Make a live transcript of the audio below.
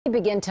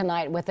Begin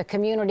tonight with the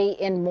community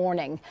in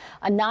mourning.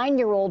 A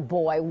 9-year-old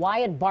boy,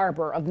 Wyatt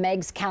Barber of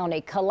Meigs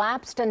County,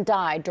 collapsed and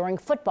died during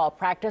football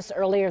practice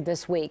earlier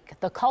this week.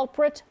 The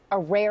culprit, a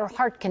rare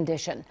heart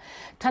condition.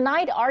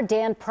 Tonight, our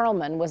Dan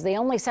Perlman was the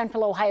only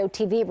Central Ohio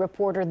TV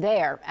reporter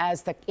there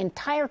as the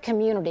entire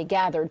community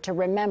gathered to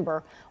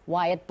remember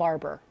Wyatt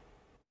Barber.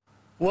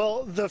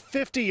 Well, the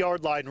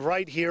 50-yard line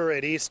right here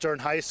at Eastern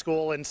High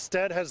School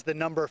instead has the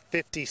number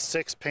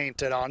 56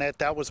 painted on it.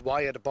 That was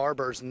Wyatt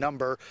Barber's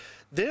number.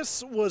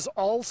 This was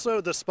also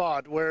the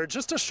spot where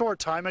just a short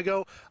time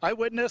ago, I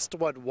witnessed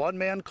what one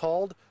man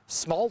called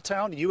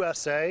small-town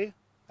USA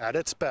at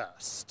its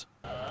best.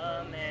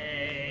 Amazing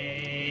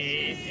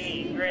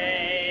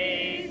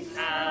grace,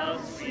 how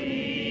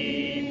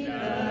sweet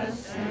the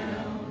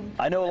sound.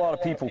 I know a lot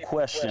of people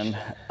question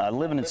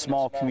living in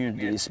small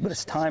communities, but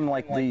it's time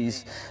like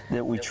these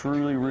that we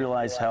truly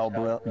realize how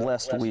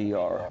blessed we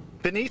are.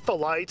 Beneath the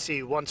lights,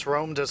 he once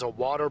roamed as a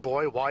water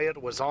boy. Wyatt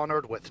was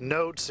honored with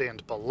notes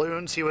and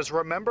balloons. He was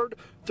remembered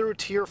through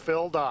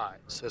tear-filled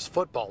eyes. His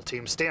football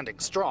team standing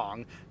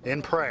strong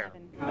in prayer.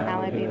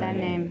 Hallowed be thy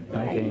name,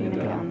 thy kingdom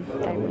come,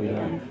 thy will be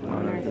done,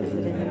 on earth as it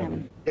is in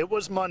heaven. It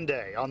was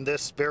Monday. On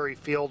this very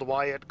field,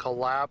 Wyatt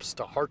collapsed.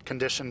 A heart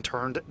condition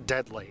turned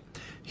deadly.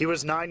 He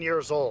was 9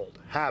 years old,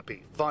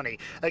 happy, funny,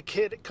 a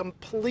kid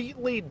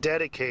completely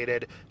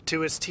dedicated to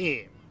his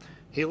team.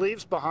 He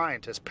leaves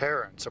behind his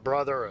parents, a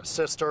brother, a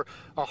sister,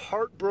 a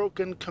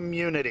heartbroken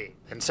community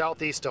in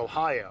Southeast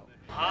Ohio.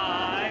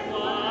 I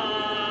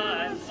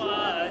once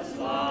was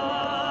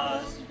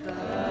lost,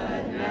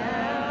 but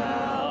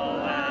now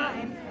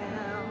I'm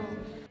found.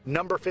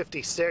 Number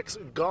 56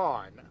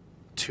 gone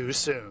too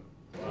soon.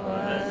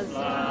 Was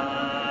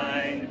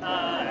blind,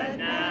 but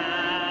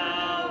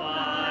now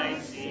I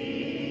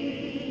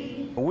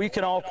see. We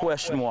can all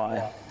question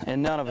why,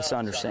 and none of us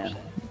understand.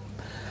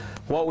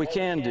 What we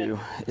can do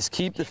is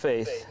keep the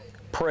faith,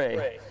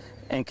 pray,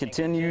 and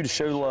continue to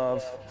show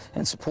love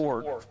and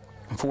support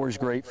for his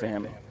great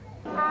family.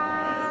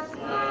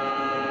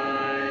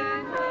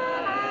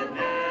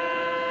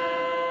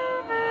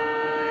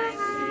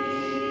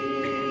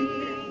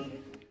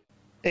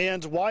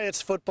 And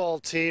Wyatt's football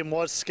team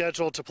was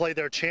scheduled to play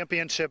their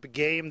championship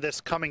game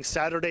this coming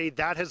Saturday.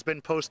 That has been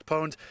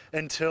postponed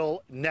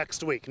until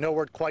next week. No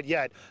word quite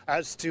yet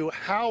as to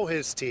how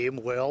his team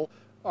will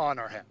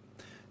honor him.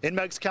 In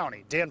Meigs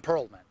County, Dan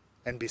Perlman,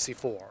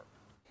 NBC4.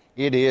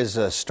 It is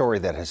a story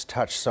that has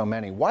touched so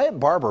many. Wyatt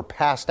Barber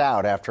passed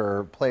out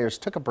after players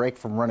took a break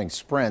from running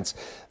sprints.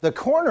 The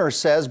coroner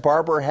says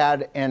Barber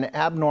had an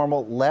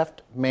abnormal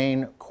left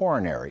main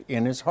coronary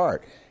in his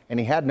heart, and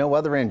he had no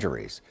other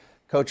injuries.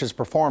 Coaches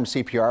performed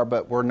CPR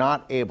but were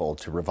not able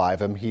to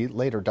revive him. He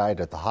later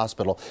died at the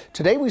hospital.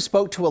 Today we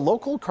spoke to a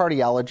local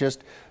cardiologist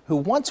who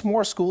wants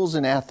more schools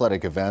and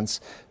athletic events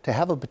to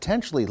have a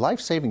potentially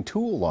life-saving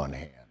tool on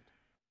hand.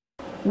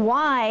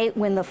 Why,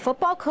 when the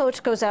football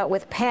coach goes out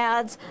with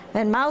pads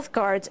and mouth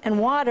guards and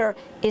water,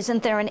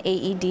 isn't there an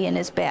AED in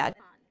his bag?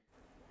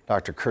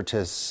 Dr.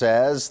 Curtis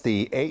says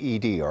the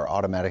AED, or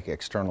automatic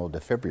external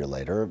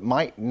defibrillator,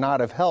 might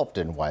not have helped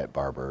in Wyatt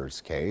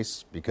Barber's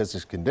case because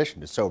his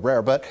condition is so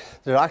rare, but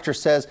the doctor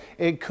says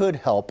it could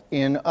help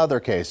in other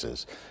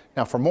cases.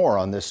 Now, for more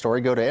on this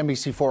story, go to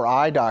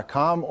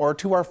NBC4i.com or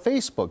to our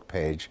Facebook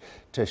page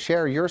to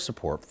share your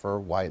support for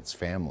Wyatt's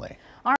family.